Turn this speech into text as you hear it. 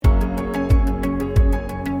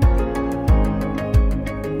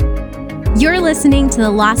You're listening to the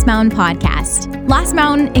Lost Mountain Podcast. Lost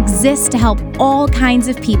Mountain exists to help all kinds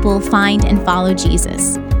of people find and follow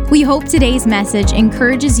Jesus. We hope today's message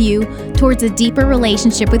encourages you towards a deeper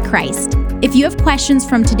relationship with Christ. If you have questions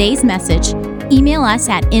from today's message, email us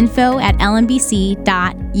at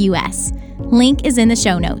info@lmbc.us. Link is in the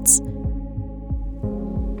show notes.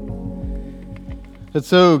 It's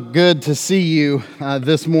so good to see you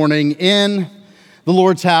this morning in the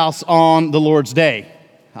Lord's house on the Lord's Day.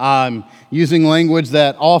 Using language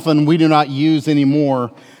that often we do not use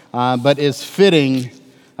anymore, but is fitting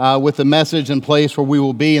with the message and place where we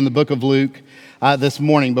will be in the book of Luke this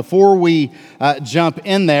morning. Before we jump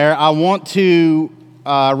in there, I want to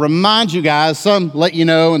remind you guys, some let you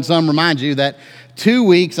know and some remind you that 2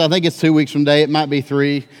 weeks, I think it's 2 weeks from today, it might be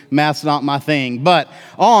 3, math's not my thing, but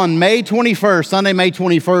on May 21st, Sunday, May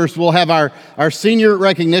 21st, we'll have our Senior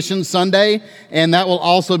Recognition Sunday, and that will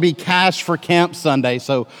also be Cash for Camp Sunday.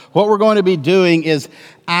 So what we're going to be doing is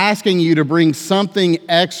asking you to bring something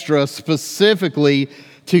extra specifically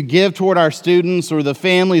to give toward our students or the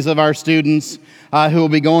families of our students who will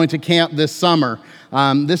be going to camp this summer.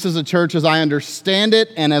 This is a church, as I understand it,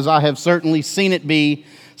 and as I have certainly seen it be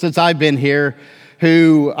since I've been here,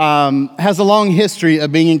 who has a long history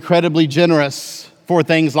of being incredibly generous for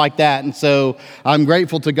things like that. And so I'm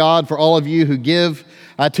grateful to God for all of you who give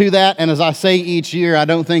to that. And as I say each year, I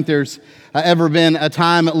don't think there's ever been a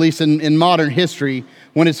time, at least in modern history,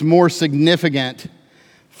 when it's more significant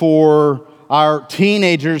for our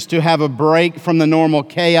teenagers to have a break from the normal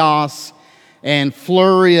chaos and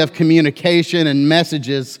flurry of communication and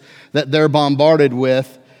messages that they're bombarded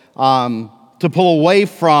with, to pull away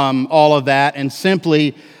from all of that and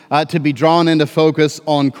simply to be drawn into focus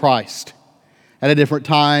on Christ at a different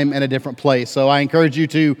time and a different place. So I encourage you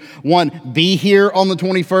to, one, be here on the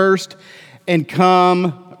 21st and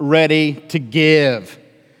come ready to give.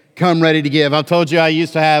 Come ready to give. I've told you I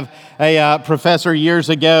used to have a professor years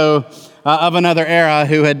ago of another era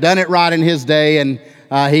who had done it right in his day, and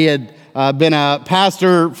he had been a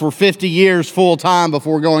pastor for 50 years full time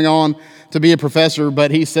before going on to be a professor.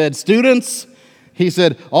 But he said, students, he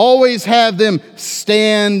said, always have them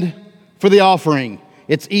stand for the offering.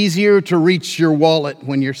 It's easier to reach your wallet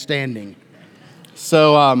when you're standing.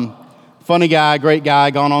 So, funny guy, great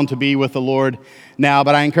guy, gone on to be with the Lord now,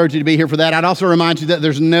 but I encourage you to be here for that. I'd also remind you that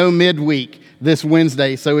there's no midweek this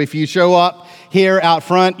Wednesday. So if you show up here out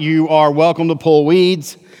front, you are welcome to pull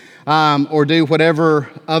weeds or do whatever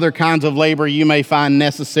other kinds of labor you may find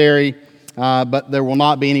necessary. But there will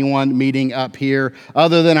not be anyone meeting up here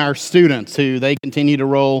other than our students who they continue to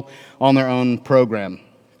roll on their own program.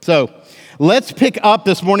 So let's pick up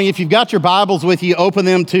this morning. If you've got your Bibles with you, open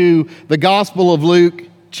them to the Gospel of Luke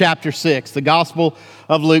chapter 6. The Gospel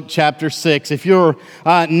of Luke chapter 6. If you're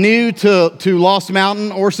new to Lost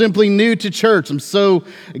Mountain or simply new to church, I'm so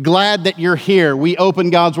glad that you're here. We open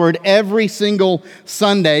God's Word every single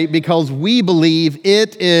Sunday because we believe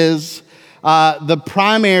it is the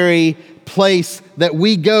primary place that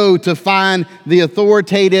we go to find the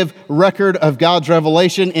authoritative record of God's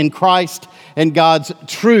revelation in Christ and God's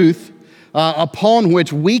truth upon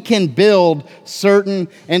which we can build certain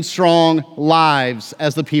and strong lives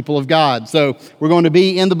as the people of God. So we're going to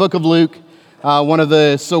be in the book of Luke, one of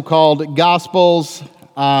the so-called Gospels,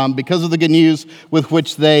 because of the good news with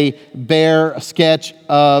which they bear a sketch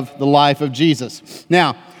of the life of Jesus.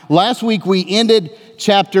 Now, last week we ended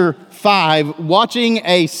chapter 5, watching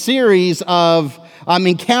a series of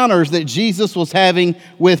encounters that Jesus was having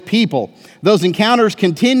with people. Those encounters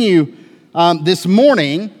continue this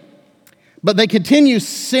morning, but they continue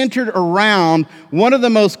centered around one of the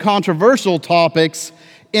most controversial topics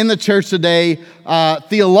in the church today,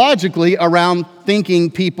 theologically, around thinking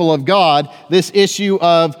people of God, this issue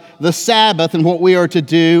of the Sabbath and what we are to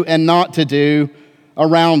do and not to do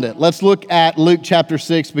around it. Let's look at Luke chapter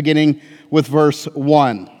 6, beginning with verse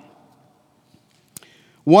 1.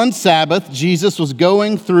 One Sabbath, Jesus was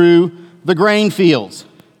going through the grain fields,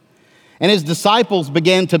 and his disciples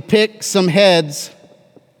began to pick some heads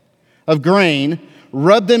of grain,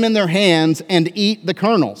 rub them in their hands, and eat the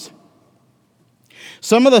kernels.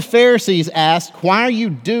 Some of the Pharisees asked, "Why are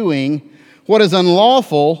you doing what is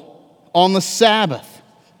unlawful on the Sabbath?"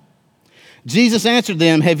 Jesus answered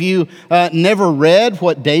them, "Have you never read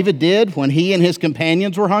what David did when he and his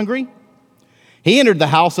companions were hungry? He entered the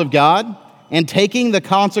house of God, and taking the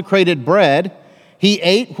consecrated bread, he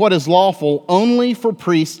ate what is lawful only for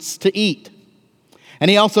priests to eat.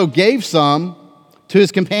 And he also gave some to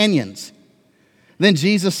his companions. Then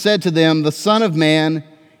Jesus said to them, 'The Son of Man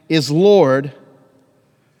is Lord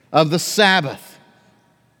of the Sabbath.'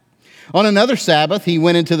 On another Sabbath, he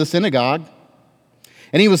went into the synagogue,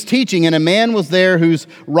 And he was teaching, and a man was there whose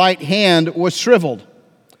right hand was shriveled.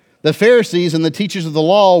 The Pharisees and the teachers of the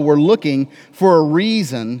law were looking for a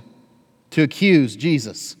reason to accuse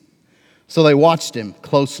Jesus. So they watched him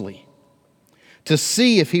closely to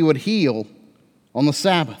see if he would heal on the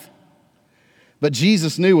Sabbath. But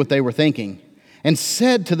Jesus knew what they were thinking and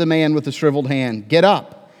said to the man with the shriveled hand, "Get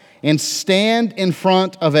up and stand in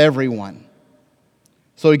front of everyone."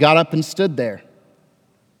 So he got up and stood there.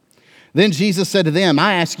 Then Jesus said to them,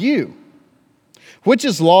 "I ask you, which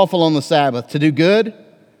is lawful on the Sabbath, to do good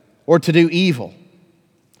or to do evil,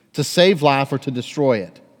 to save life or to destroy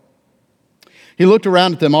it?" He looked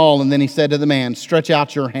around at them all, and then he said to the man, "Stretch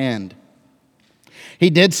out your hand." He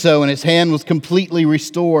did so, and his hand was completely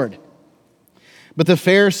restored. But the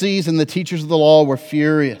Pharisees and the teachers of the law were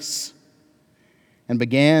furious and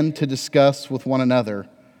began to discuss with one another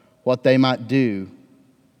what they might do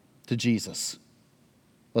to Jesus.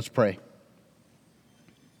 Let's pray.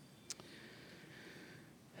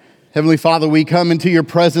 Heavenly Father, we come into your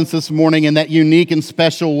presence this morning in that unique and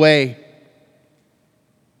special way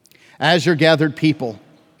as your gathered people.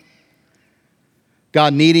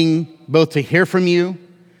 God, needing both to hear from you,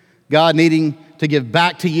 God, needing to give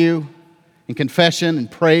back to you in confession and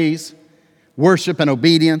praise, worship and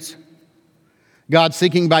obedience. God,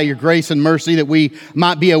 seeking by your grace and mercy that we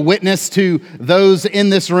might be a witness to those in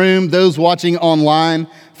this room, those watching online,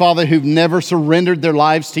 Father, who've never surrendered their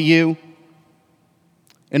lives to you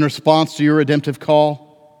in response to your redemptive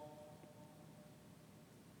call.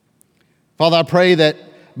 Father, I pray that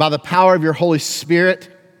by the power of your Holy Spirit,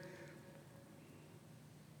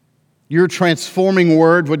 your transforming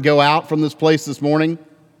word would go out from this place this morning.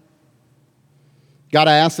 God,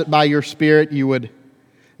 I ask that by your Spirit you would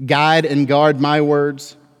guide and guard my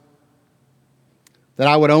words, that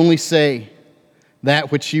I would only say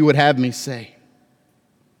that which you would have me say.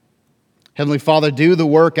 Heavenly Father, do the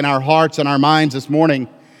work in our hearts and our minds this morning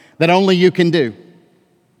that only you can do.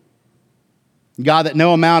 God, that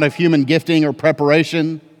no amount of human gifting or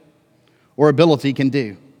preparation or ability can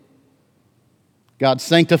do. God,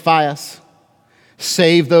 sanctify us,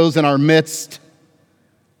 save those in our midst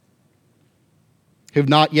who've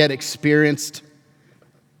not yet experienced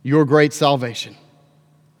your great salvation.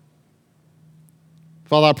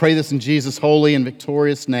 Father, I pray this in Jesus' holy and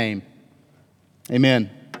victorious name. Amen.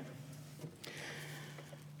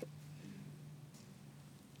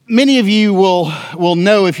 Many of you will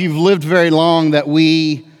know, if you've lived very long, that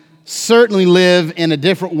we certainly live in a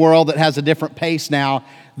different world that has a different pace now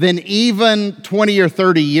than even 20 or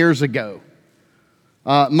 30 years ago,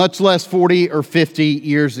 much less 40 or 50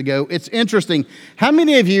 years ago. It's interesting. How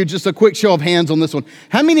many of you, just a quick show of hands on this one,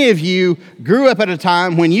 how many of you grew up at a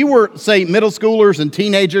time when you were, say, middle schoolers and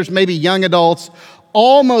teenagers, maybe young adults,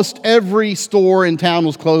 almost every store in town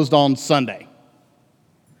was closed on Sunday?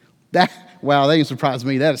 Wow, that didn't surprise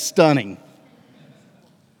me. That is stunning.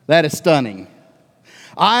 That is stunning.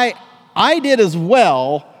 I did as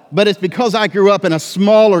well, but it's because I grew up in a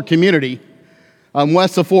smaller community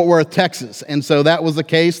west of Fort Worth, Texas. And so that was the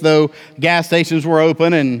case, though gas stations were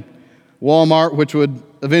open and Walmart, which would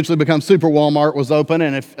eventually become Super Walmart, was open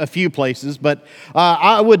in a few places. But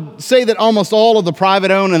I would say that almost all of the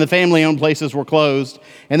private-owned and the family-owned places were closed,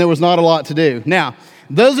 and there was not a lot to do. Now,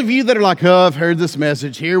 those of you that are like, "Oh, I've heard this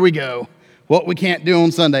message. Here we go. What we can't do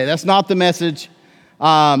on Sunday." That's not the message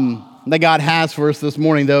that God has for us this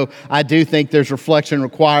morning, though I do think there's reflection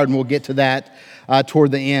required, and we'll get to that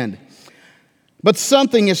toward the end. But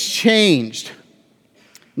something has changed.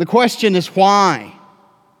 The question is why?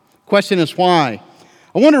 I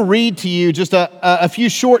want to read to you just a few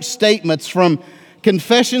short statements from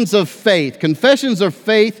Confessions of Faith. Confessions of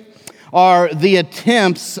Faith are the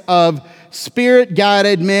attempts of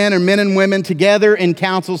Spirit-guided men and women together in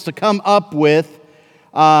councils to come up with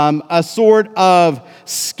a sort of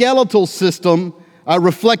skeletal system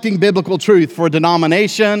reflecting biblical truth for a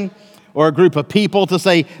denomination or a group of people to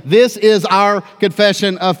say, this is our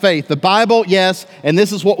confession of faith. The Bible, yes, and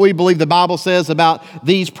this is what we believe the Bible says about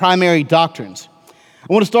these primary doctrines.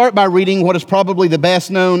 I want to start by reading what is probably the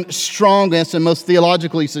best known, strongest, and most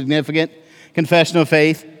theologically significant confession of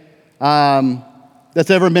faith that's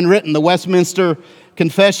ever been written. The Westminster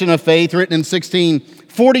Confession of Faith, written in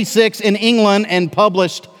 1646 in England and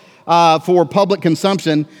published for public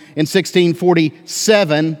consumption in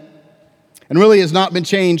 1647, and really has not been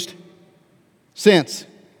changed since.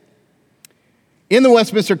 In the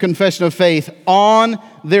Westminster Confession of Faith, on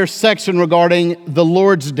their section regarding the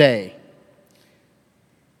Lord's Day,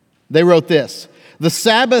 they wrote this: "The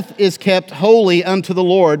Sabbath is kept holy unto the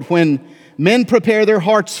Lord when men prepare their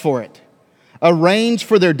hearts for it, arrange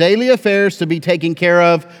for their daily affairs to be taken care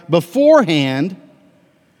of beforehand,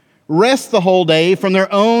 rest the whole day from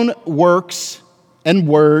their own works and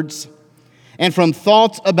words and from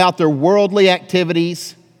thoughts about their worldly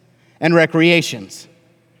activities and recreations,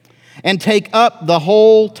 and take up the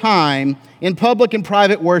whole time in public and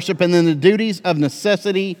private worship and in the duties of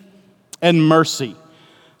necessity and mercy.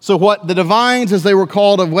 So what the divines, as they were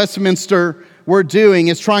called of Westminster, were doing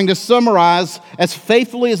is trying to summarize as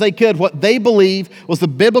faithfully as they could what they believe was the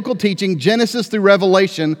biblical teaching, Genesis through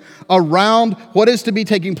Revelation, around what is to be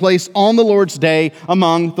taking place on the Lord's day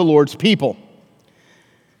among the Lord's people.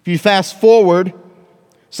 If you fast forward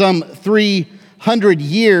some 300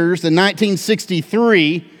 years, in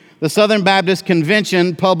 1963, the Southern Baptist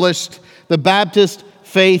Convention published the Baptist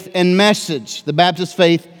Faith and Message. The Baptist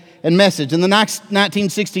Faith and Message. And the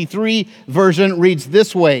 1963 version reads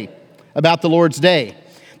this way about the Lord's Day.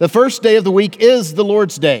 The first day of the week is the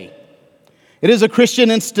Lord's Day. It is a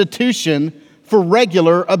Christian institution for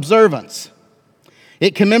regular observance.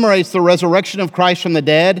 It commemorates the resurrection of Christ from the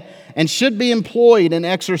dead and should be employed in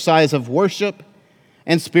exercise of worship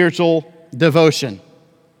and spiritual devotion,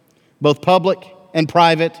 both public and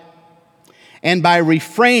private, and by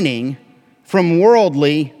refraining from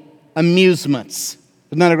worldly amusements.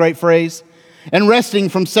 Isn't that a great phrase? And resting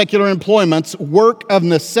from secular employments, work of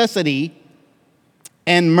necessity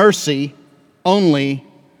and mercy only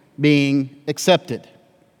being accepted.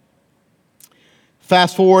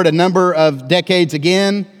 Fast forward a number of decades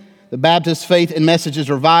again, the Baptist Faith and Message is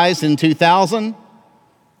revised in 2000,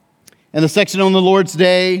 and the section on the Lord's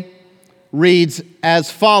Day reads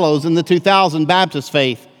as follows in the 2000 Baptist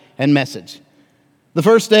Faith and Message. The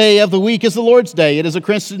first day of the week is the Lord's Day. It is a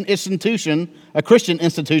Christian institution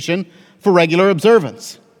for regular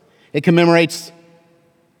observance. It commemorates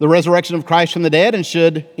the resurrection of Christ from the dead and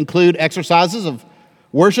should include exercises of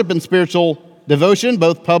worship and spiritual devotion,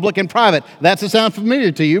 both public and private. That's to sound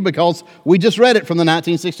familiar to you because we just read it from the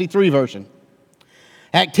 1963 version.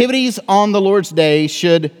 Activities on the Lord's Day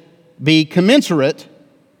should be commensurate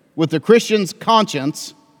with the Christian's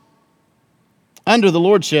conscience under the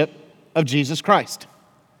lordship of Jesus Christ.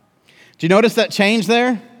 Do you notice that change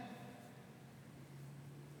there?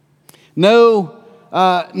 No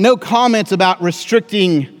comments about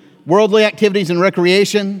restricting worldly activities and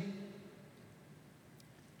recreation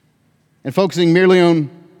and focusing merely on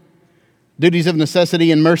duties of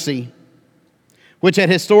necessity and mercy, which had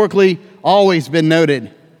historically always been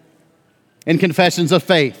noted in confessions of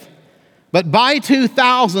faith. But by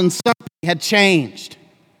 2000, something had changed.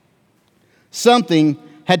 Something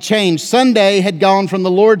had changed. Sunday had gone from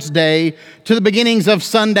the Lord's Day to the beginnings of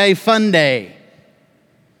Sunday Fun Day,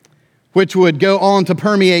 which would go on to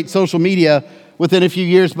permeate social media within a few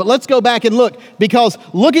years. But let's go back and look, because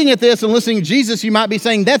looking at this and listening to Jesus, you might be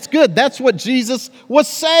saying, that's good. That's what Jesus was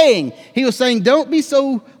saying. He was saying, don't be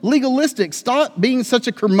so legalistic. Stop being such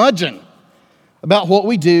a curmudgeon about what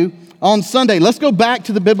we do on Sunday. Let's go back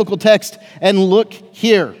to the biblical text and look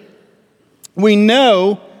here. We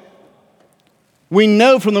know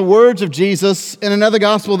from the words of Jesus in another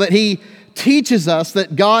gospel that he teaches us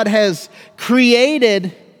that God has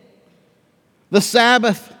created the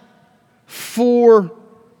Sabbath for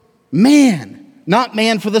man, not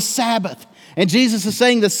man for the Sabbath. And Jesus is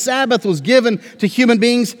saying the Sabbath was given to human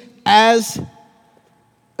beings as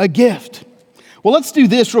a gift. Well, let's do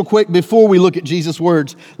this real quick before we look at Jesus'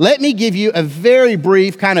 words. Let me give you a very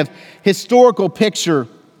brief kind of historical picture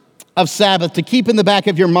of Sabbath to keep in the back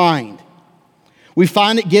of your mind. We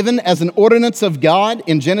find it given as an ordinance of God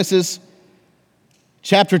in Genesis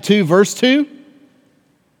chapter 2, verse 2.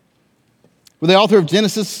 Where the author of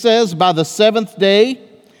Genesis says, by the seventh day,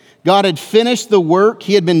 God had finished the work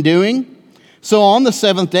he had been doing. So on the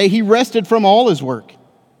seventh day, he rested from all his work.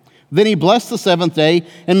 Then he blessed the seventh day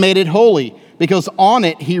and made it holy, because on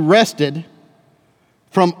it he rested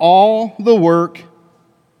from all the work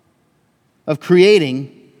of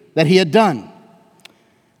creating that he had done.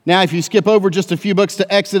 Now, if you skip over just a few books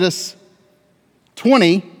to Exodus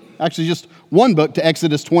 20, actually just one book to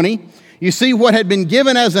Exodus 20, you see what had been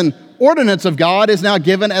given as an ordinance of God is now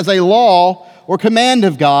given as a law or command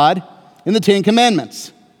of God in the Ten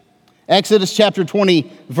Commandments. Exodus chapter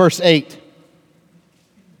 20, verse 8.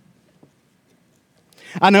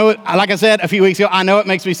 I know it, like I said a few weeks ago, I know it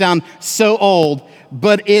makes me sound so old,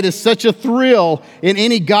 but it is such a thrill in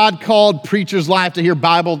any God-called preacher's life to hear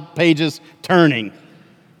Bible pages turning.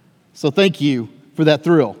 So thank you for that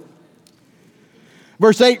thrill.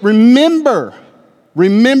 Verse 8, remember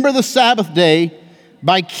the Sabbath day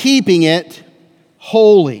by keeping it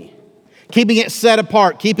holy, keeping it set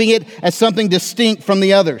apart, keeping it as something distinct from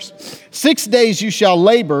the others. 6 days you shall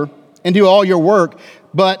labor and do all your work,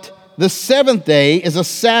 but the seventh day is a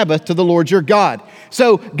Sabbath to the Lord your God.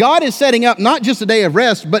 So God is setting up not just a day of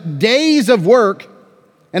rest, but days of work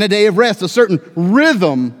and a day of rest, a certain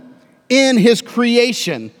rhythm in his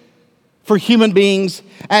creation for human beings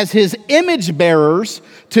as his image bearers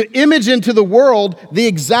to image into the world the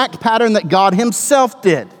exact pattern that God himself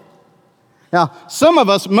did. Now,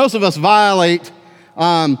 most of us violate,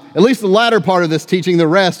 at least the latter part of this teaching, the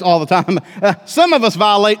rest all the time. Some of us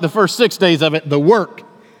violate the first 6 days of it, the work.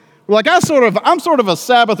 We're like, I'm sort of a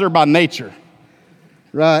Sabbather by nature,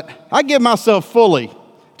 right? I give myself fully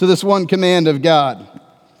to this one command of God.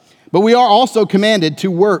 But we are also commanded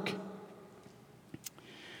to work.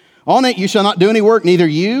 On it you shall not do any work, neither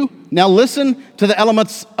you. Now listen to the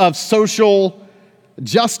elements of social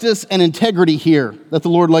justice and integrity here that the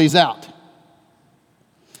Lord lays out.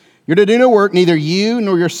 You're to do no work, neither you,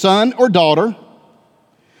 nor your son or daughter,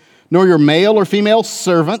 nor your male or female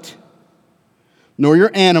servant, nor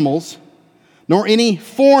your animals, nor any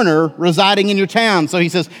foreigner residing in your town. So he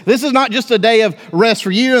says, this is not just a day of rest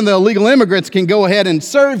for you and the illegal immigrants can go ahead and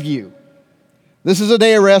serve you. This is a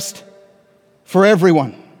day of rest for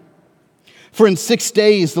everyone. For in 6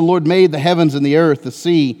 days the Lord made the heavens and the earth, the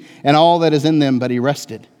sea, and all that is in them, but he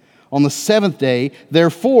rested. On the seventh day,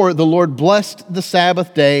 therefore, the Lord blessed the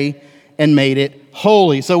Sabbath day and made it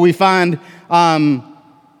holy. So we find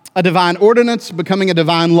a divine ordinance becoming a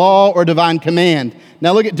divine law or divine command.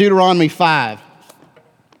 Now look at Deuteronomy 5.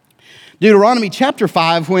 Deuteronomy chapter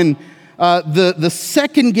 5, when the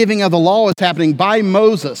second giving of the law is happening by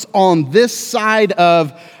Moses on this side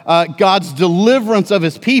of God's deliverance of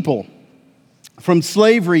his people from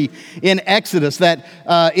slavery in Exodus, that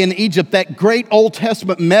in Egypt, that great Old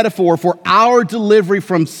Testament metaphor for our delivery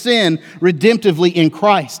from sin redemptively in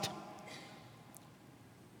Christ.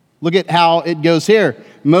 Look at how it goes here.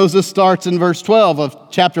 Moses starts in verse 12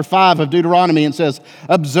 of chapter 5 of Deuteronomy and says,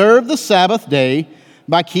 observe the Sabbath day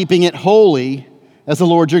by keeping it holy as the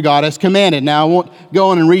Lord your God has commanded. Now, I won't go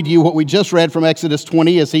on and read you what we just read from Exodus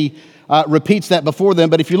 20 as he repeats that before them.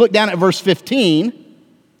 But if you look down at verse 15,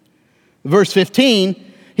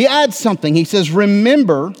 he adds something. He says,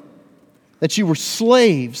 remember that you were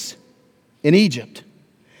slaves in Egypt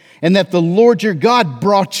and that the Lord your God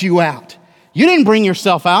brought you out. You didn't bring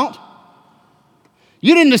yourself out.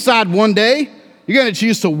 You didn't decide one day you're going to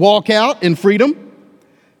choose to walk out in freedom.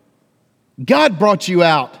 God brought you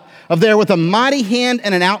out of there with a mighty hand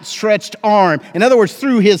and an outstretched arm. In other words,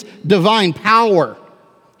 through his divine power,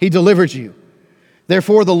 he delivered you.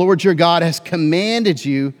 Therefore, the Lord your God has commanded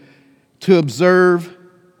you to observe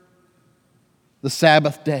the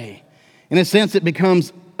Sabbath day. In a sense, it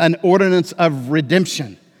becomes an ordinance of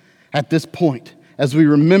redemption at this point as we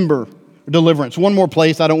remember deliverance. One more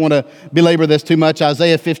place, I don't want to belabor this too much,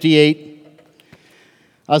 Isaiah 58.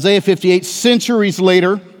 Isaiah 58, centuries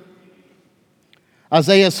later,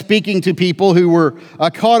 Isaiah speaking to people who were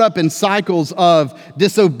caught up in cycles of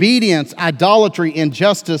disobedience, idolatry,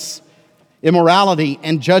 injustice, immorality,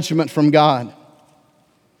 and judgment from God.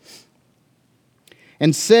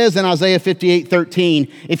 And says in Isaiah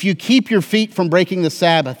 58:13, if you keep your feet from breaking the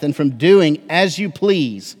Sabbath and from doing as you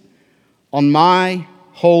please on my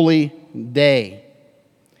holy day,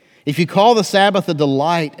 if you call the Sabbath a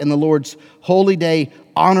delight and the Lord's holy day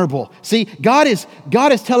honorable. See, God is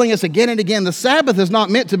telling us again and again, the Sabbath is not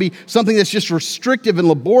meant to be something that's just restrictive and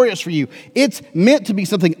laborious for you. It's meant to be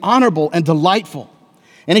something honorable and delightful.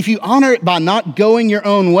 And if you honor it by not going your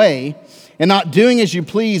own way and not doing as you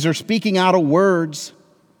please or speaking out of words,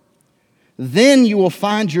 then you will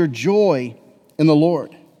find your joy in the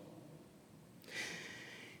Lord.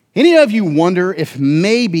 Any of you wonder if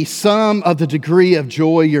maybe some of the degree of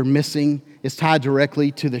joy you're missing is tied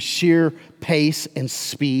directly to the sheer pace and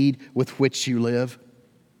speed with which you live?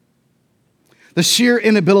 The sheer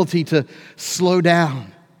inability to slow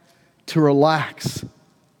down, to relax,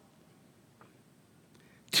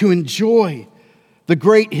 to enjoy the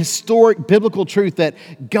great historic biblical truth that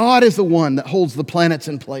God is the one that holds the planets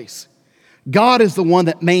in place. God is the one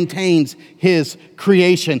that maintains his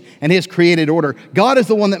creation and his created order. God is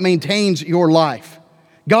the one that maintains your life.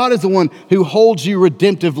 God is the one who holds you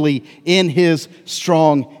redemptively in his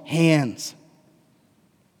strong hands.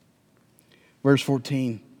 Verse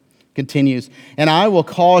 14 continues, and I will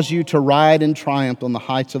cause you to ride in triumph on the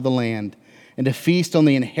heights of the land and to feast on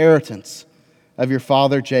the inheritance of your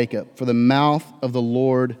father Jacob, for the mouth of the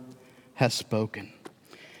Lord has spoken.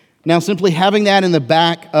 Now, simply having that in the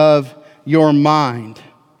back of your mind,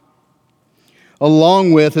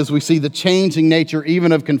 along with, as we see, the changing nature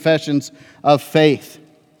even of confessions of faith.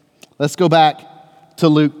 Let's go back to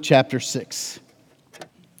Luke chapter 6.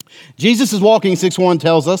 Jesus is walking, 6:1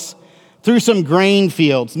 tells us, through some grain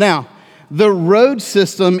fields. Now, the road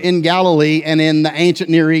system in Galilee and in the ancient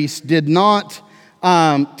Near East did not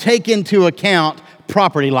take into account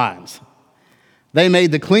property lines. They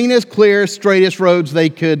made the cleanest, clearest, straightest roads they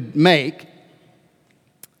could make.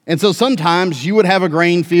 And so sometimes you would have a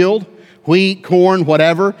grain field, wheat, corn,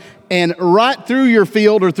 whatever, and right through your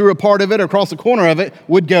field or through a part of it or across the corner of it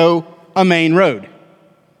would go a main road.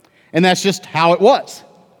 And that's just how it was.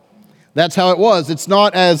 That's how it was. It's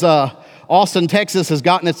not as Austin, Texas has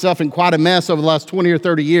gotten itself in quite a mess over the last 20 or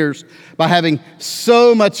 30 years by having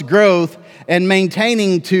so much growth and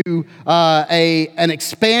maintaining to an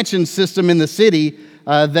expansion system in the city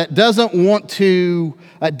that doesn't want to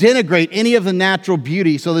denigrate any of the natural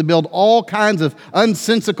beauty. So they build all kinds of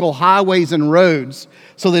unsensical highways and roads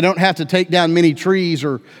so they don't have to take down many trees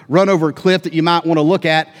or run over a cliff that you might want to look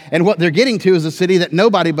at. And what they're getting to is a city that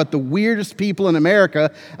nobody but the weirdest people in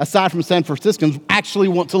America, aside from San Franciscans, actually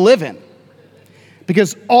want to live in.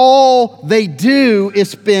 Because all they do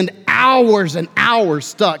is spend hours and hours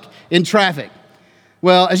stuck in traffic.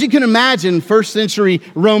 Well, as you can imagine, first century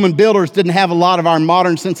Roman builders didn't have a lot of our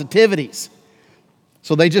modern sensitivities.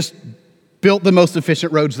 So they just built the most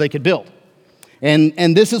efficient roads they could build.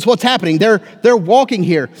 And this is what's happening. They're walking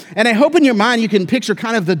here. And I hope in your mind you can picture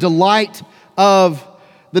kind of the delight of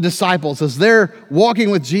the disciples as they're walking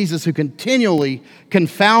with Jesus, who continually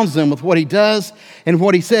confounds them with what he does and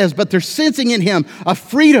what he says. But they're sensing in him a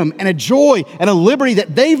freedom and a joy and a liberty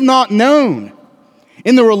that they've not known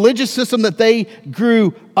in the religious system that they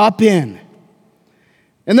grew up in.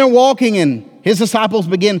 And they're walking, and his disciples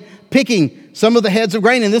begin picking some of the heads of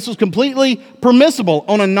grain, and this was completely permissible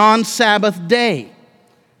on a non-Sabbath day,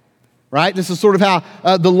 right? This is sort of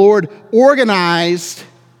how the Lord organized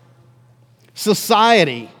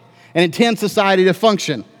society and intends society to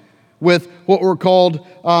function with what were called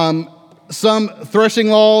some threshing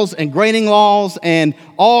laws and graining laws and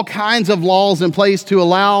all kinds of laws in place to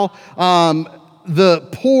allow the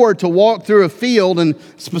poor to walk through a field. And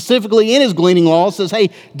specifically in his gleaning law says, hey,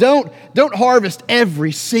 don't harvest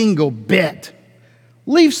every single bit.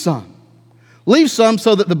 Leave some. Leave some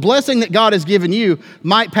so that the blessing that God has given you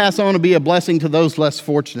might pass on to be a blessing to those less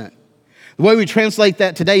fortunate. The way we translate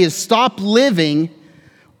that today is stop living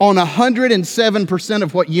on 107%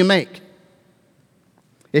 of what you make.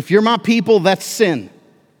 If you're my people, that's sin.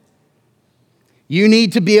 You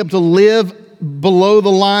need to be able to live below the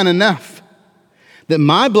line enough that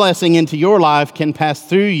my blessing into your life can pass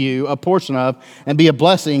through you, a portion of, and be a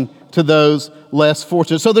blessing to those less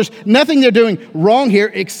fortunate. So there's nothing they're doing wrong here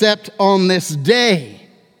except on this day.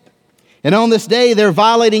 And on this day, they're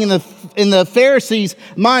violating in the Pharisees'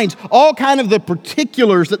 minds all kind of the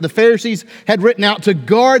particulars that the Pharisees had written out to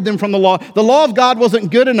guard them from the law. The law of God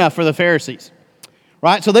wasn't good enough for the Pharisees,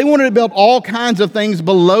 right? So they wanted to build all kinds of things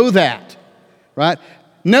below that, right?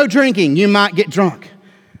 No drinking, you might get drunk.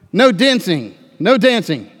 No dancing,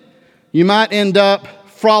 you might end up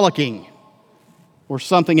frolicking or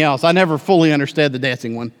something else. I never fully understood the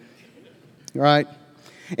dancing one, right?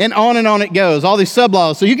 And on it goes, all these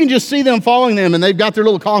sub-laws. So you can just see them following them, and they've got their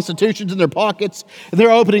little constitutions in their pockets, and they're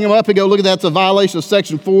opening them up and go, look at that's a violation of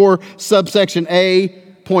section 4, subsection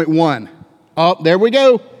A.1. Oh, there we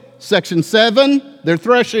go. Section 7, they're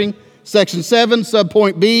threshing. Section 7,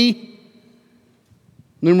 subpoint B,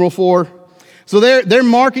 numeral 4. So they're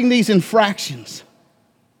marking these infractions.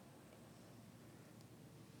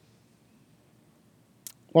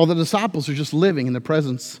 While the disciples are just living in the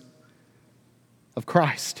presence of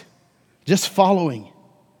Christ, just following.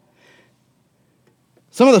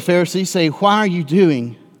 Some of the Pharisees say, why are you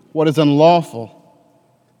doing what is unlawful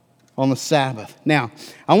on the Sabbath? Now,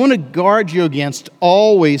 I want to guard you against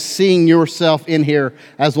always seeing yourself in here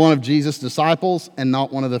as one of Jesus' disciples and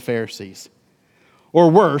not one of the Pharisees.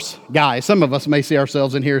 Or worse, guys, some of us may see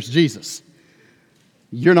ourselves in here as Jesus.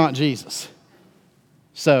 You're not Jesus.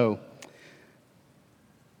 But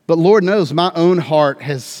Lord knows my own heart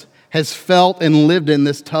has felt and lived in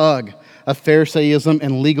this tug of Pharisaism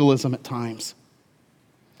and legalism at times.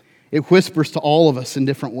 It whispers to all of us in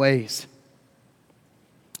different ways.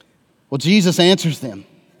 Well, Jesus answers them.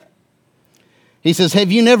 He says, have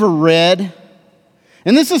you never read?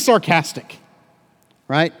 And this is sarcastic,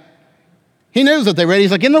 right? He knows that they read.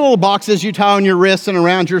 He's like, in the little boxes you tie on your wrists and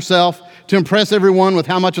around yourself to impress everyone with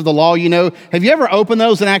how much of the law you know. Have you ever opened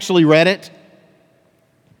those and actually read it?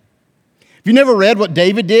 Have you never read what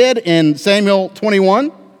David did in Samuel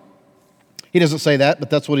 21? He doesn't say that, but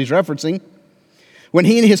that's what he's referencing. When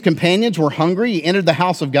he and his companions were hungry, he entered the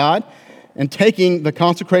house of God, and taking the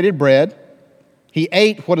consecrated bread, he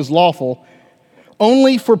ate what is lawful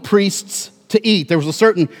only for priests to eat. There was a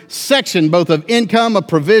certain section, both of income, of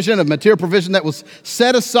provision, of material provision, that was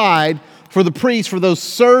set aside for the priests, for those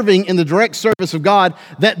serving in the direct service of God,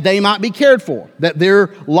 that they might be cared for, that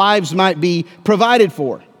their lives might be provided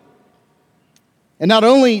for. And not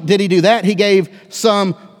only did he do that, he gave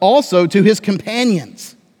some also to his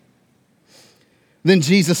companions. Then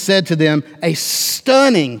Jesus said to them a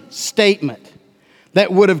stunning statement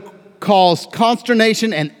that would have caused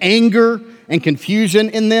consternation and anger and confusion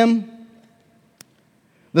in them.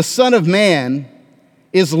 The Son of Man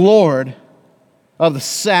is Lord of the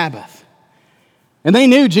Sabbath. And they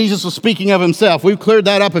knew Jesus was speaking of himself. We cleared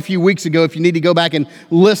that up a few weeks ago if you need to go back and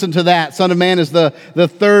listen to that. Son of Man is the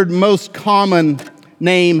third most common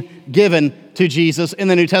name given to Jesus in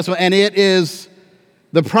the New Testament, and it is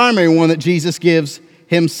the primary one that Jesus gives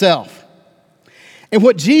himself. And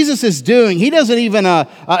what Jesus is doing, he doesn't even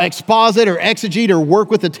exposit or exegete or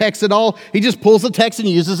work with the text at all. He just pulls the text and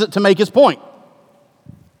uses it to make his point.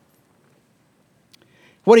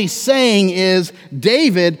 What he's saying is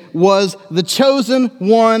David was the chosen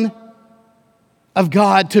one of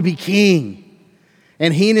God to be king,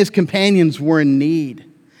 and he and his companions were in need.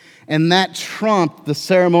 And that trumped the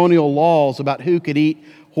ceremonial laws about who could eat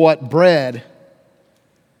what bread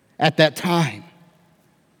at that time.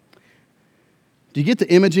 Do you get the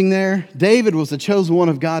imaging there? David was the chosen one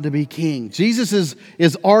of God to be king. Jesus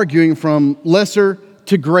is arguing from lesser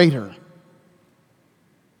to greater.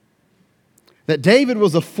 That David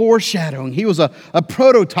was a foreshadowing. He was a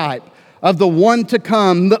prototype of the one to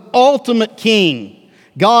come, the ultimate king.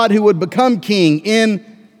 God who would become king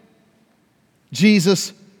in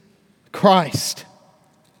Jesus Christ.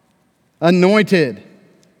 Anointed.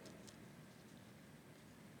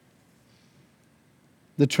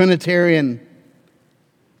 The Trinitarian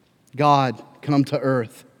God come to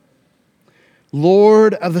earth.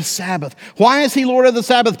 Lord of the Sabbath. Why is he Lord of the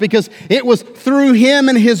Sabbath? Because it was through him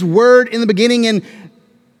and his word in the beginning in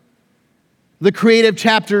the creative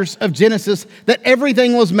chapters of Genesis that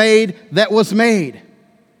everything was made that was made.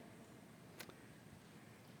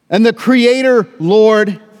 And the Creator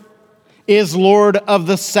Lord is Lord of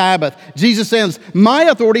the Sabbath. Jesus says, my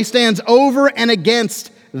authority stands over and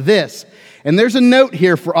against this. And there's a note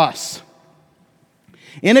here for us.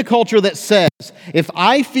 In a culture that says, if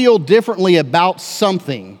I feel differently about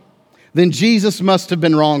something, then Jesus must have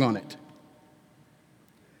been wrong on it.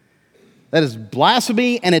 That is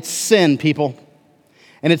blasphemy and it's sin, people.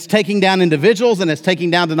 And it's taking down individuals and it's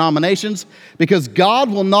taking down denominations because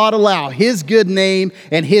God will not allow his good name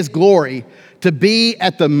and his glory to be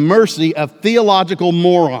at the mercy of theological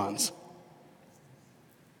morons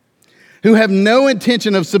who have no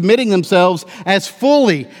intention of submitting themselves as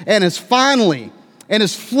fully and as finally and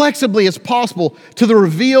as flexibly as possible to the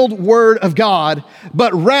revealed Word of God,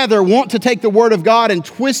 but rather want to take the Word of God and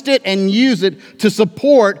twist it and use it to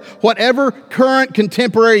support whatever current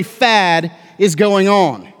contemporary fad is going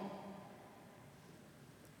on.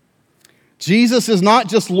 Jesus is not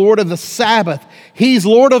just Lord of the Sabbath, he's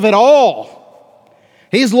Lord of it all.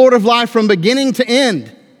 He's Lord of life from beginning to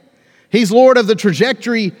end. He's Lord of the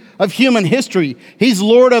trajectory of human history. He's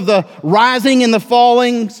Lord of the rising and the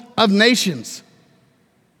fallings of nations.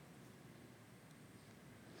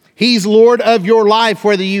 He's Lord of your life,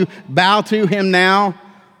 whether you bow to him now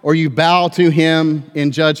or you bow to him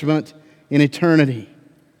in judgment in eternity.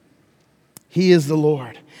 He is the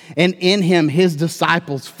Lord. And in him, his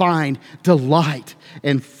disciples find delight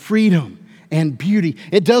and freedom and beauty.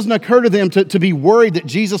 It doesn't occur to them to be worried that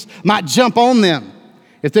Jesus might jump on them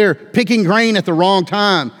if they're picking grain at the wrong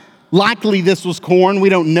time. Likely this was corn. We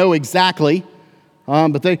don't know exactly.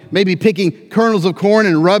 But they may be picking kernels of corn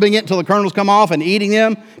and rubbing it until the kernels come off and eating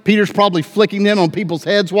them. Peter's probably flicking them on people's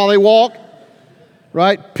heads while they walk,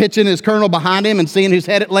 right? Pitching his kernel behind him and seeing whose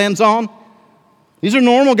head it lands on. These are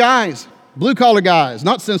normal guys, blue-collar guys,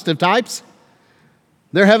 not sensitive types.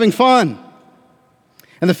 They're having fun.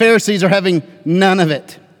 And the Pharisees are having none of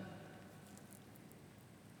it.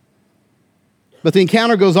 But the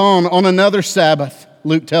encounter goes on another Sabbath,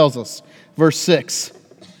 Luke tells us, verse 6.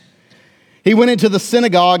 He went into the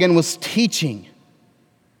synagogue and was teaching.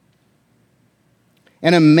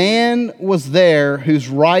 And a man was there whose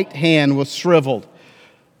right hand was shriveled.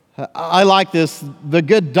 I like this. The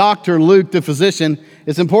good doctor, Luke, the physician,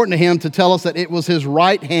 it's important to him to tell us that it was his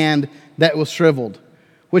right hand that was shriveled,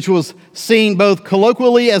 which was seen both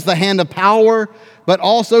colloquially as the hand of power, but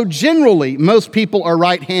also generally, most people are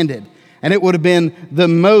right-handed. And it would have been the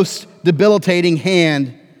most debilitating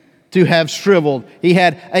hand to have shriveled. He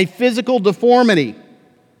had a physical deformity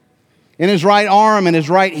in his right arm and his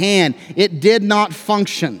right hand. It did not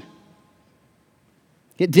function.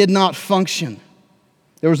 It did not function.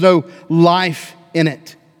 There was no life in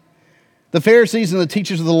it. The Pharisees and the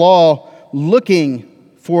teachers of the law,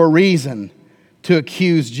 looking for a reason to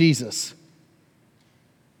accuse Jesus.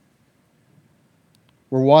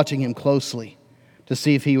 We're watching him closely to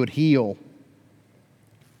see if he would heal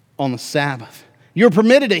on the Sabbath. You're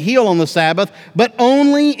permitted to heal on the Sabbath, but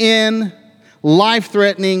only in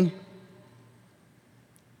life-threatening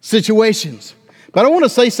situations. But I want to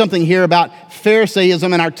say something here about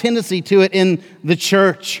Pharisaism and our tendency to it in the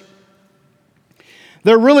church.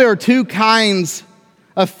 There really are two kinds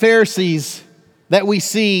of Pharisees that we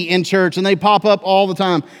see in church, and they pop up all the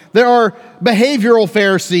time. There are behavioral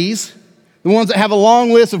Pharisees, the ones that have a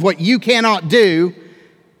long list of what you cannot do,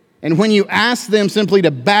 and when you ask them simply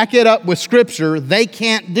to back it up with Scripture, they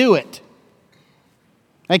can't do it.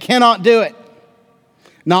 They cannot do it.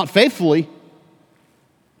 Not faithfully,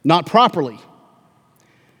 not properly.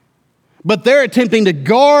 But they're attempting to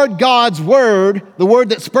guard God's word. The word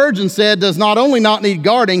that Spurgeon said does not only not need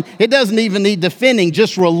guarding, it doesn't even need defending.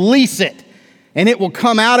 Just release it, and it will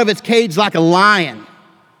come out of its cage like a lion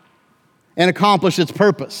and accomplish its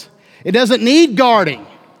purpose. It doesn't need guarding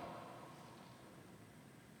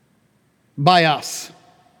by us.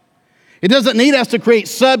 It doesn't need us to create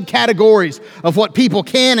subcategories of what people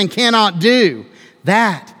can and cannot do.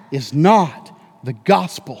 That is not the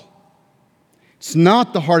gospel. It's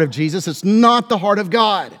not the heart of Jesus. It's not the heart of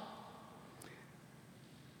God.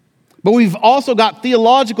 But we've also got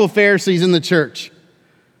theological Pharisees in the church.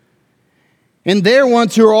 And they're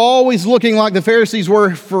ones who are always looking like the Pharisees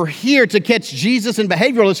were for here to catch Jesus in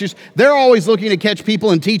behavioral issues. They're always looking to catch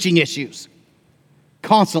people in teaching issues.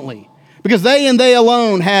 Constantly. Because they and they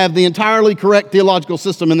alone have the entirely correct theological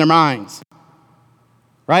system in their minds.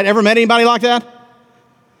 Right? Ever met anybody like that?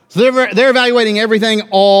 So they're evaluating everything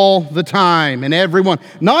all the time and everyone.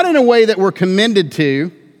 Not in a way that we're commended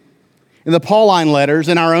to in the Pauline letters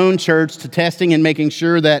in our own church to testing and making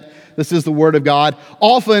sure that this is the Word of God.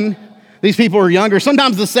 Often, these people are younger.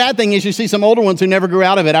 Sometimes the sad thing is you see some older ones who never grew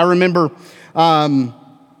out of it. I remember a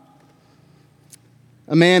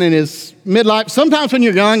man in his midlife. Sometimes when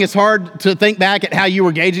you're young, it's hard to think back at how you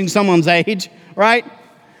were gauging someone's age, right?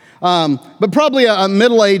 But probably a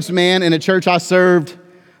middle-aged man in a church I served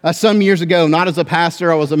some years ago, not as a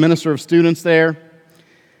pastor, I was a minister of students there.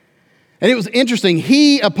 And it was interesting.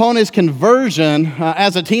 He, upon his conversion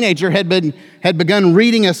as a teenager, had begun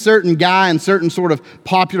reading a certain guy and certain sort of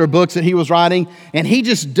popular books that he was writing, and he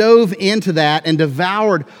just dove into that and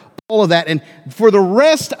devoured all of that. And for the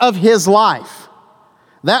rest of his life,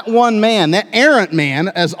 that one man, that errant man,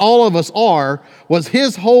 as all of us are, was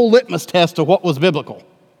his whole litmus test of what was biblical.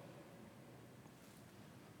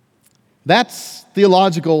 That's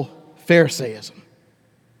theological Pharisaism.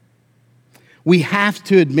 We have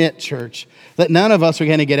to admit, church, that none of us are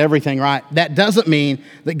going to get everything right. That doesn't mean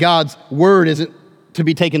that God's word isn't to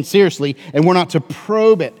be taken seriously and we're not to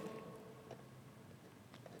probe it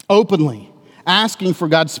openly, asking for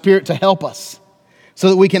God's Spirit to help us so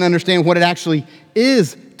that we can understand what it actually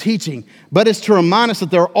is teaching. But it's to remind us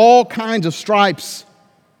that there are all kinds of stripes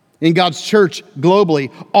in God's church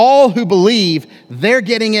globally. All who believe they're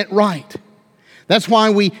getting it right. That's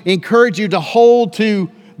why we encourage you to hold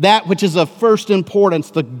to that which is of first importance,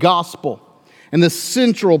 the gospel and the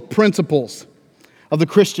central principles of the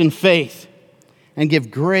Christian faith, and give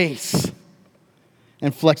grace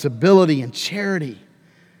and flexibility and charity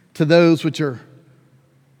to those which are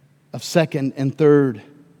of second and third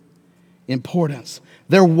importance.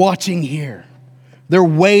 They're watching here. They're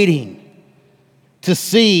waiting to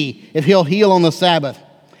see if he'll heal on the Sabbath.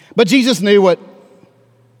 But Jesus knew what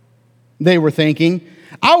they were thinking.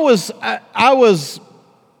 I was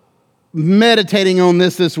meditating on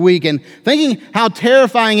this week and thinking how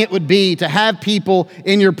terrifying it would be to have people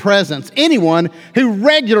in your presence, anyone who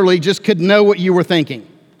regularly just could know what you were thinking.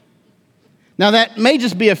 Now that may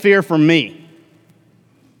just be a fear for me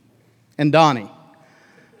and Donnie.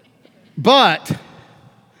 But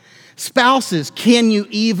spouses, can you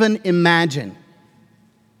even imagine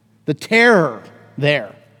the terror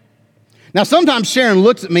there? Now, sometimes Sharon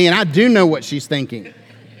looks at me and I do know what she's thinking.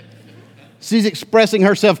 She's expressing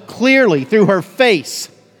herself clearly through her face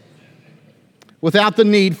without the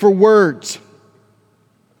need for words.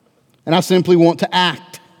 And I simply want to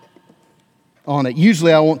act on it.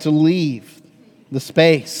 Usually I want to leave the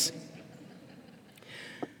space.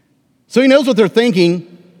 So he knows what they're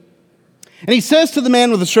thinking. And he says to the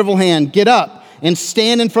man with the shriveled hand, "Get up and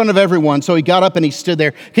stand in front of everyone." So he got up and he stood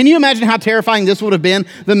there. Can you imagine how terrifying this would have been?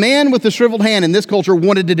 The man with the shriveled hand in this culture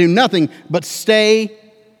wanted to do nothing but stay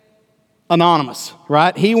anonymous,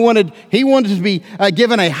 right? He wanted to be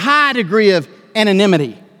given a high degree of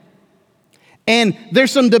anonymity. And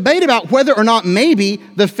there's some debate about whether or not maybe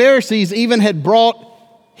the Pharisees even had brought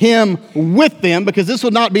him with them, because this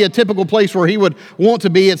would not be a typical place where he would want to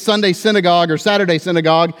be at Sunday synagogue or Saturday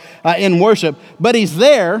synagogue in worship. But he's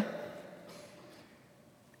there.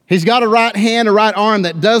 He's got a right hand, a right arm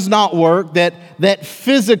that does not work, that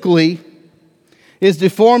physically is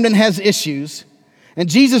deformed and has issues. And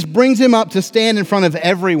Jesus brings him up to stand in front of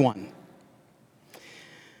everyone.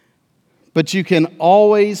 But you can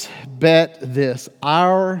always bet this: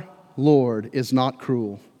 our Lord is not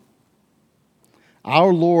cruel.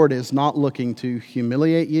 Our Lord is not looking to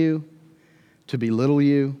humiliate you, to belittle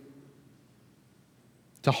you,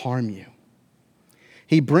 to harm you.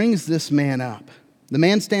 He brings this man up. The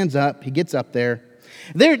man stands up. He gets up there.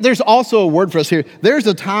 There's also a word for us here. There's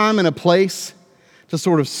a time and a place to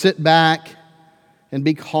sort of sit back and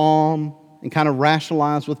be calm and kind of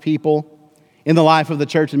rationalize with people in the life of the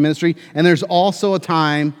church and ministry. And there's also a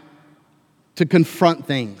time to confront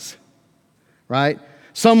things, right?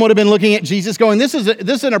 Some would have been looking at Jesus going, this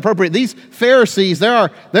is inappropriate. These Pharisees,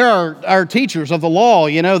 they're our teachers of the law.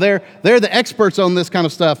 You know, they're the experts on this kind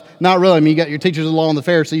of stuff. Not really. I mean, you got your teachers of the law and the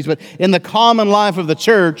Pharisees, but in the common life of the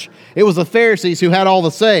church, it was the Pharisees who had all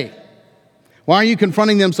the say. Why are you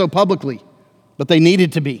confronting them so publicly? But they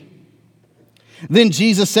needed to be. Then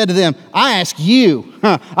Jesus said to them, I ask you.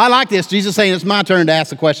 I like this. Jesus saying, it's my turn to ask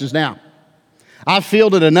the questions now. I've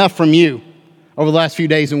fielded enough from you over the last few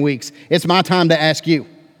days and weeks. It's my time to ask you.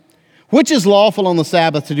 Which is lawful on the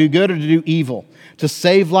Sabbath, to do good or to do evil, to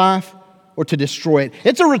save life or to destroy it?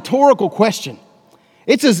 It's a rhetorical question.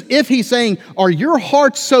 It's as if he's saying, are your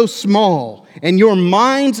hearts so small and your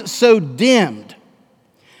minds so dimmed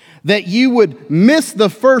that you would miss the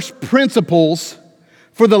first principles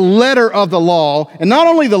for the letter of the law, and not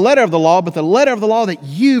only the letter of the law, but the letter of the law that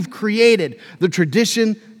you've created, the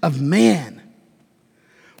tradition of man?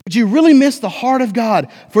 Would you really miss the heart of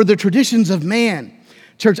God for the traditions of man?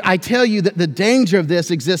 Church, I tell you that the danger of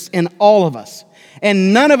this exists in all of us,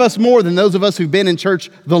 and none of us more than those of us who've been in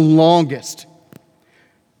church the longest.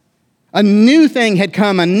 A new thing had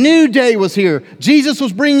come. A new day was here. Jesus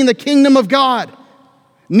was bringing the kingdom of God.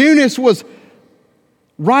 Newness was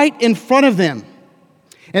right in front of them.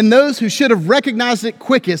 And those who should have recognized it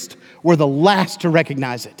quickest were the last to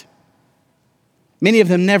recognize it. Many of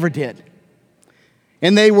them never did.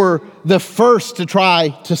 And they were the first to try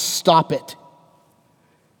to stop it,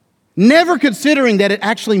 never considering that it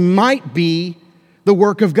actually might be the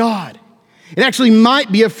work of God. It actually might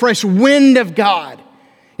be a fresh wind of God.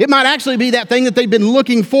 It might actually be that thing that they've been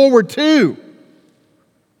looking forward to.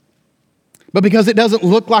 But because it doesn't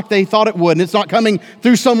look like they thought it would, and it's not coming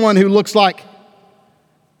through someone who looks like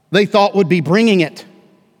they thought would be bringing it,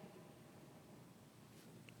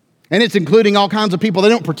 and it's including all kinds of people they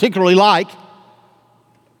don't particularly like,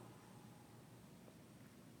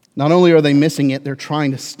 not only are they missing it, they're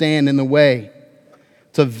trying to stand in the way.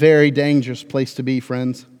 It's a very dangerous place to be,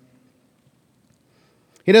 friends.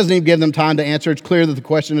 He doesn't even give them time to answer. It's clear that the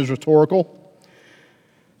question is rhetorical.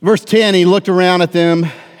 Verse 10, he looked around at them,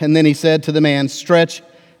 and then he said to the man, stretch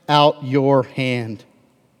out your hand.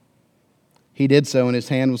 He did so, and his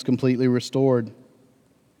hand was completely restored.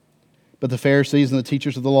 But the Pharisees and the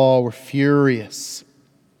teachers of the law were furious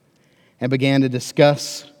and began to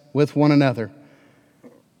discuss with one another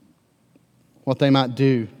what they might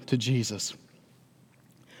do to Jesus.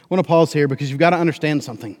 I want to pause here because you've got to understand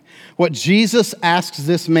something. What Jesus asks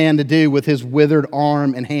this man to do with his withered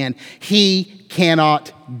arm and hand, he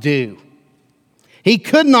cannot do. He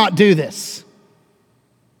could not do this.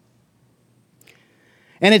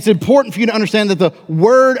 And it's important for you to understand that the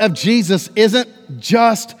word of Jesus isn't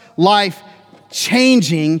just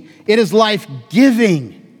life-changing, it is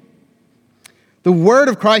life-giving. The word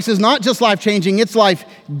of Christ is not just life-changing, it's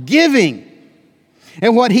life-giving.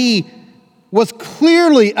 And what he was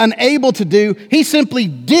clearly unable to do, he simply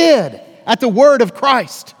did at the word of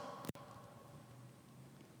Christ.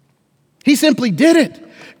 He simply did it.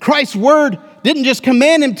 Christ's word didn't just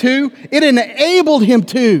command him to, it enabled him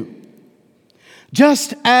to.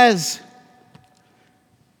 Just as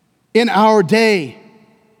in our day,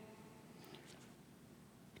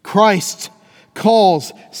 Christ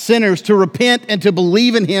calls sinners to repent and to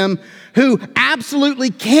believe in him who absolutely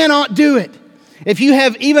cannot do it. If you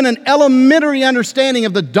have even an elementary understanding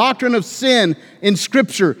of the doctrine of sin in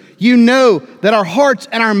Scripture, you know that our hearts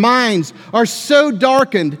and our minds are so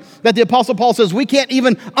darkened that the Apostle Paul says we can't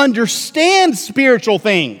even understand spiritual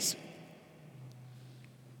things.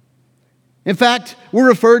 In fact, we're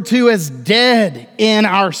referred to as dead in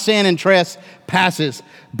our sin and trespasses.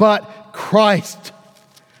 But Christ's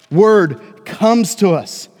word comes to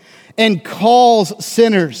us and calls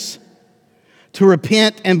sinners to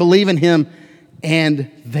repent and believe in him, and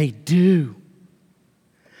they do.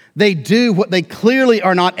 They do what they clearly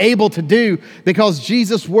are not able to do because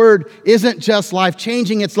Jesus' word isn't just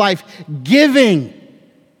life-changing, it's life-giving.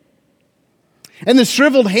 And the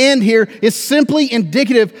shriveled hand here is simply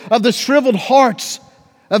indicative of the shriveled hearts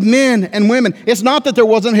of men and women. It's not that there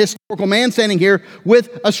wasn't a historical man standing here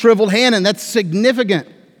with a shriveled hand, and that's significant.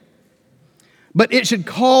 But it should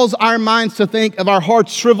cause our minds to think of our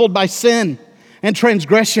hearts shriveled by sin and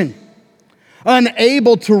transgression,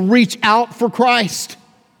 unable to reach out for Christ.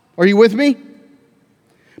 Are you with me?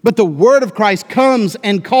 But the word of Christ comes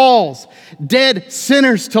and calls dead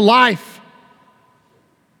sinners to life.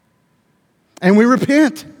 And we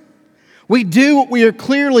repent. We do what we are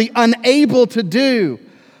clearly unable to do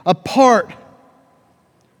apart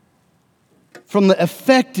from the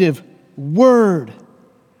effective word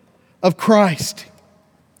of Christ.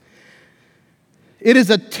 It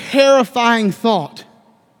is a terrifying thought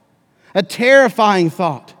that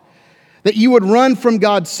you would run from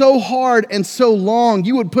God so hard and so long,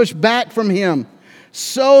 you would push back from Him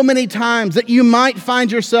so many times that you might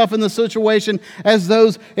find yourself in the situation as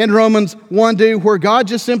those in Romans 1 do, where God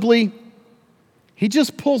just simply, He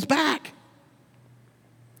just pulls back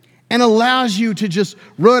and allows you to just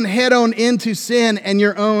run head on into sin and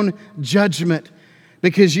your own judgment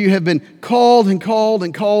because you have been called and called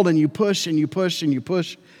and called, and you push and you push and you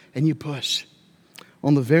push and you push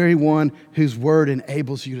on the very one whose word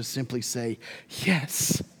enables you to simply say,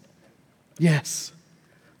 yes, yes,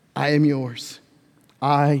 I am yours.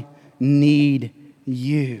 I need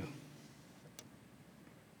you.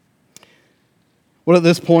 Well, at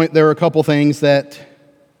this point, there are a couple things that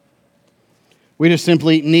we just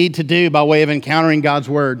simply need to do by way of encountering God's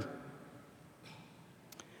word.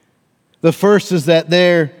 The first is that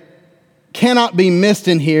there cannot be missed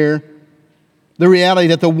in here the reality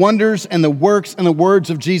that the wonders and the works and the words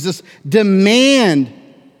of Jesus demand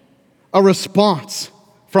a response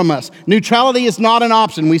from us. Neutrality is not an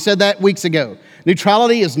option. We said that weeks ago.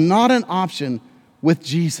 Neutrality is not an option with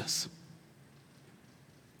Jesus.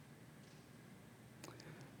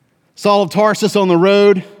 Saul of Tarsus on the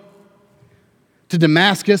road to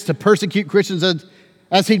Damascus to persecute Christians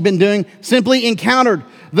as he'd been doing, simply encountered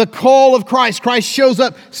the call of Christ. Christ shows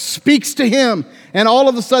up, speaks to him, and all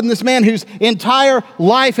of a sudden this man whose entire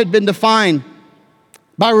life had been defined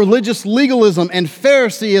by religious legalism and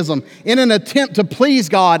Phariseeism in an attempt to please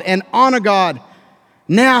God and honor God,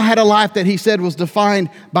 now had a life that he said was defined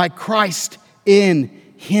by Christ in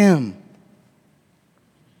him.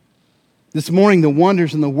 This morning, the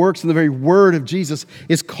wonders and the works and the very word of Jesus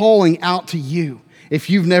is calling out to you if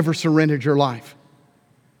you've never surrendered your life.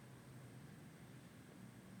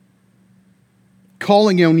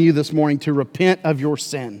 Calling on you this morning to repent of your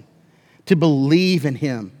sin, to believe in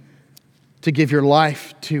Him, to give your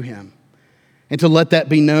life to Him, and to let that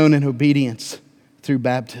be known in obedience through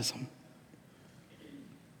baptism.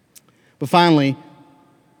 But finally,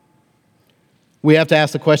 we have to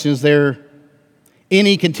ask the question, is there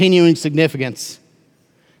any continuing significance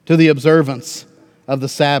to the observance of the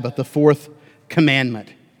Sabbath, the fourth commandment?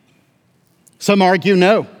 Some argue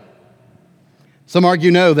no. Some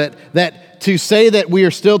argue no, that to say that we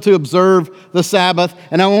are still to observe the Sabbath,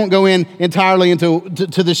 and I won't go in entirely into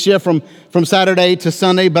the shift from Saturday to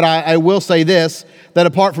Sunday, but I will say this, that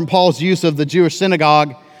apart from Paul's use of the Jewish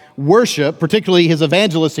synagogue worship, particularly his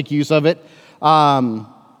evangelistic use of it,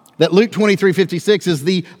 that Luke 23:56 is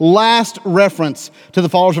the last reference to the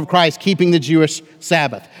followers of Christ keeping the Jewish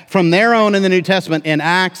Sabbath. From there on in the New Testament, in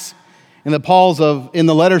Acts, in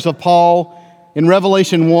the letters of Paul, in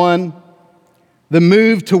Revelation 1, the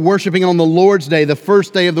move to worshiping on the Lord's Day, the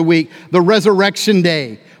first day of the week, the resurrection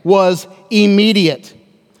day, was immediate.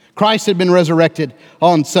 Christ had been resurrected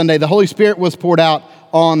on Sunday. The Holy Spirit was poured out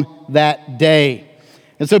on that day.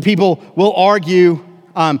 And so people will argue,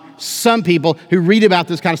 some people who read about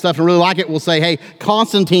this kind of stuff and really like it will say, hey,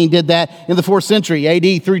 Constantine did that in the 4th century, AD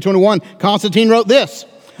 321. Constantine wrote this,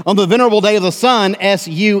 on the venerable day of the sun,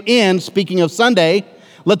 S-U-N, speaking of Sunday,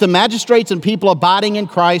 let the magistrates and people abiding in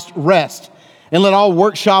Christ rest, and let all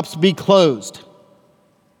workshops be closed.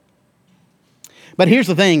 But here's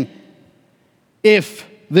the thing. If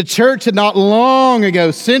the church had not long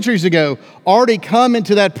ago, centuries ago, already come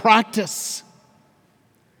into that practice,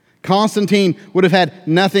 Constantine would have had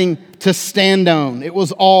nothing to stand on. It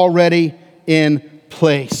was already in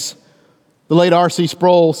place. The late R.C.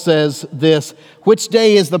 Sproul says this, which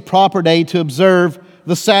day is the proper day to observe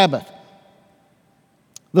the Sabbath?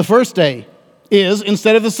 The first day is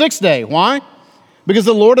instead of the 6th day. Why? Because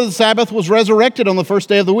the Lord of the Sabbath was resurrected on the first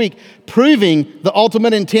day of the week, proving the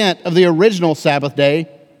ultimate intent of the original Sabbath day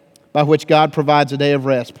by which God provides a day of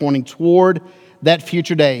rest, pointing toward that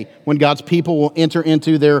future day when God's people will enter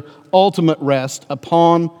into their ultimate rest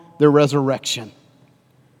upon their resurrection.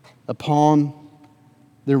 Upon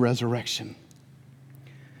their resurrection.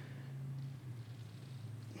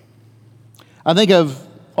 I think of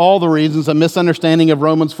all the reasons, a misunderstanding of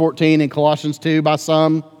Romans 14 and Colossians 2 by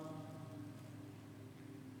some.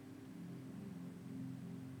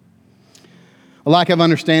 A lack of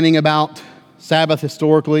understanding about Sabbath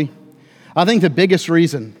historically. I think the biggest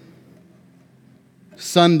reason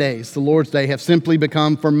Sundays, the Lord's Day, have simply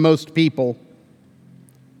become, for most people,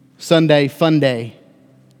 Sunday fun day,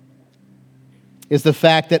 is the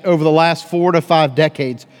fact that over the last 4 to 5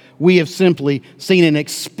 decades, we have simply seen an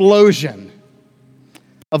explosion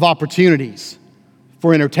of opportunities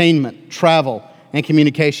for entertainment, travel, and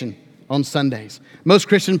communication on Sundays. Most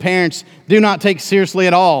Christian parents do not take seriously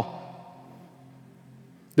at all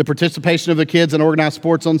the participation of their kids in organized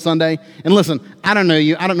sports on Sunday. And listen, I don't know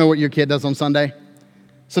you. I don't know what your kid does on Sunday.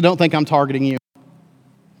 So don't think I'm targeting you.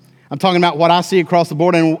 I'm talking about what I see across the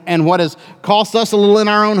board and what has cost us a little in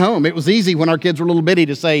our own home. It was easy when our kids were little bitty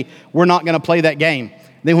to say, we're not going to play that game.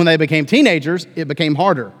 Then when they became teenagers, it became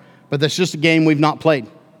harder. But that's just a game we've not played.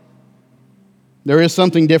 There is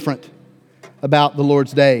something different about the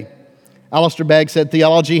Lord's Day. Alistair Begg said,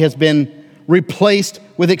 theology has been replaced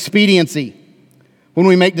with expediency. When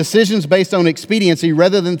we make decisions based on expediency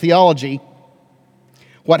rather than theology,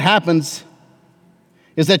 what happens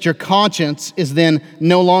is that your conscience is then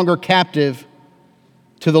no longer captive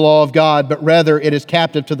to the law of God, but rather it is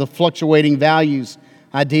captive to the fluctuating values,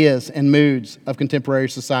 ideas, and moods of contemporary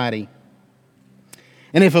society.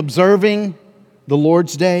 And if observing the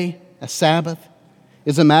Lord's Day, a Sabbath,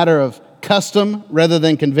 is a matter of custom rather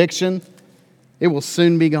than conviction, it will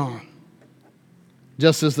soon be gone.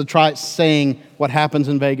 Just as the trite saying, what happens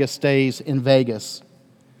in Vegas stays in Vegas.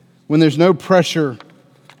 When there's no pressure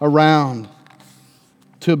around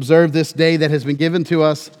to observe this day that has been given to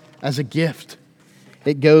us as a gift,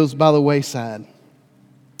 it goes by the wayside.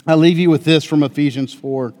 I leave you with this from Ephesians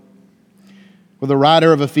 4, where the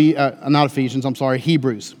writer of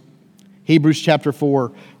Hebrews. Hebrews chapter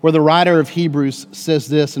 4, where the writer of Hebrews says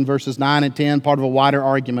this in verses 9 and 10, part of a wider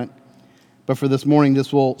argument. But for this morning,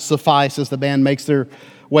 this will suffice as the band makes their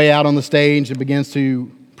way out on the stage and begins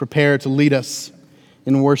to prepare to lead us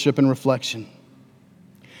in worship and reflection.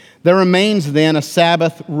 There remains then a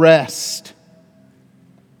Sabbath rest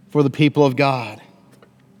for the people of God.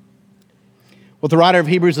 What the writer of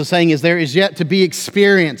Hebrews is saying is there is yet to be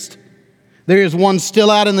experienced. There is one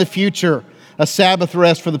still out in the future, a Sabbath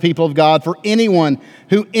rest for the people of God. For anyone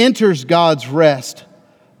who enters God's rest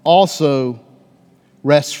also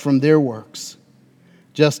rests from their works,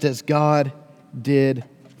 just as God did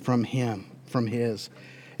from his.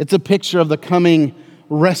 It's a picture of the coming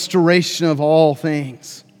restoration of all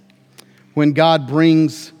things when God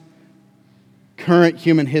brings current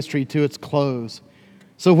human history to its close.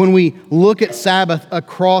 So when we look at Sabbath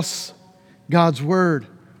across God's Word,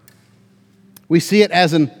 we see it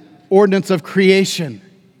as an ordinance of creation.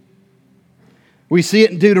 We see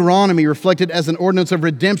it in Deuteronomy reflected as an ordinance of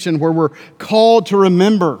redemption where we're called to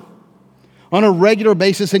remember on a regular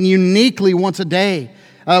basis and uniquely once a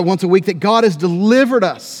week that God has delivered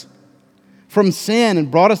us from sin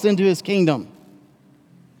and brought us into His kingdom.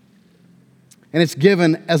 And it's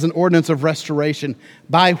given as an ordinance of restoration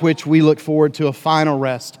by which we look forward to a final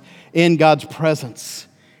rest in God's presence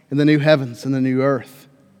in the new heavens and the new earth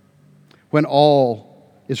when all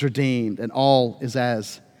is redeemed and all is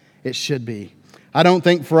as it should be. I don't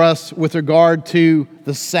think for us, with regard to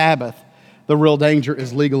the Sabbath, the real danger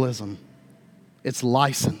is legalism. It's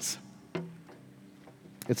license.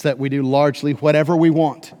 It's that we do largely whatever we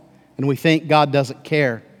want, and we think God doesn't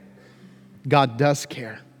care. God does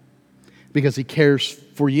care, because He cares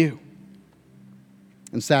for you.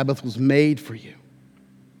 And Sabbath was made for you.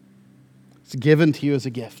 It's given to you as a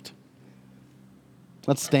gift.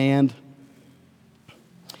 Let's stand.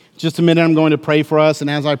 Just a minute, I'm going to pray for us, and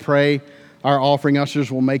as I pray, our offering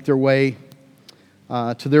ushers will make their way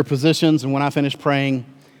to their positions, and when I finish praying,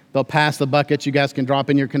 they'll pass the buckets. You guys can drop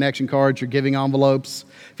in your connection cards, your giving envelopes.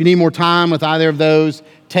 If you need more time with either of those,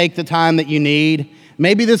 take the time that you need.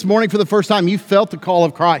 Maybe this morning for the first time you felt the call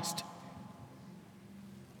of Christ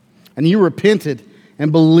and you repented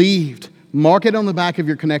and believed. Mark it on the back of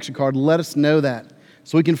your connection card. Let us know that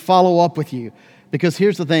so we can follow up with you. Because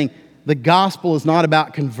here's the thing, the gospel is not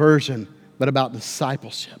about conversion, but about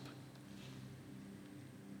discipleship.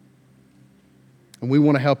 And we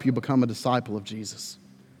want to help you become a disciple of Jesus.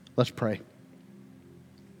 Let's pray.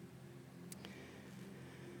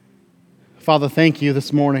 Father, thank you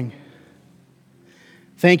this morning.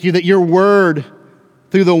 Thank you that your word,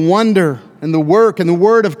 through the wonder and the work and the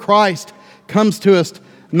word of Christ comes to us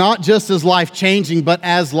not just as life-changing, but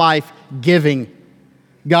as life-giving.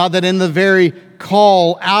 God, that in the very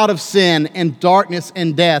call out of sin and darkness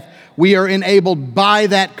and death, we are enabled by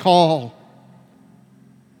that call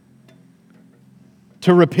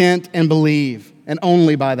to repent and believe, and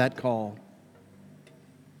only by that call.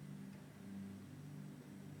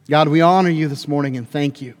 God, we honor you this morning and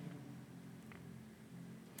thank you.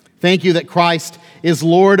 Thank you that Christ is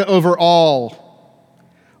Lord over all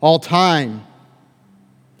time,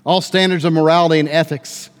 all standards of morality and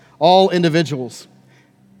ethics, all individuals,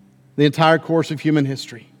 the entire course of human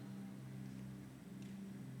history.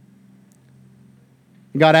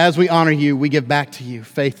 God, as we honor you, we give back to you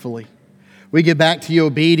faithfully. We give back to you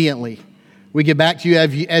obediently. We give back to you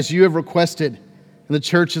as you have requested, and the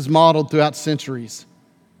church has modeled throughout centuries,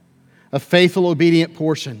 a faithful, obedient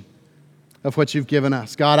portion of what you've given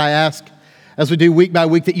us. God, I ask, as we do week by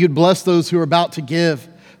week, that you'd bless those who are about to give,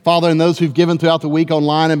 Father, and those who've given throughout the week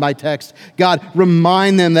online and by text. God,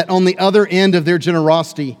 remind them that on the other end of their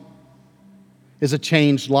generosity is a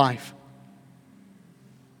changed life.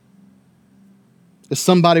 Is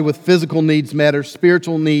somebody with physical needs met or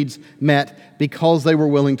spiritual needs met because they were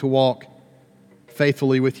willing to walk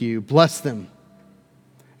faithfully with you. Bless them,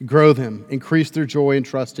 grow them, increase their joy and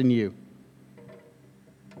trust in you.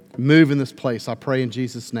 Move in this place, I pray in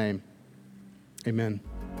Jesus' name. Amen.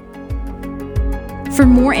 For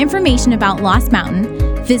more information about Lost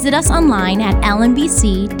Mountain, visit us online at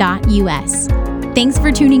lmbc.us. Thanks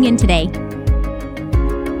for tuning in today.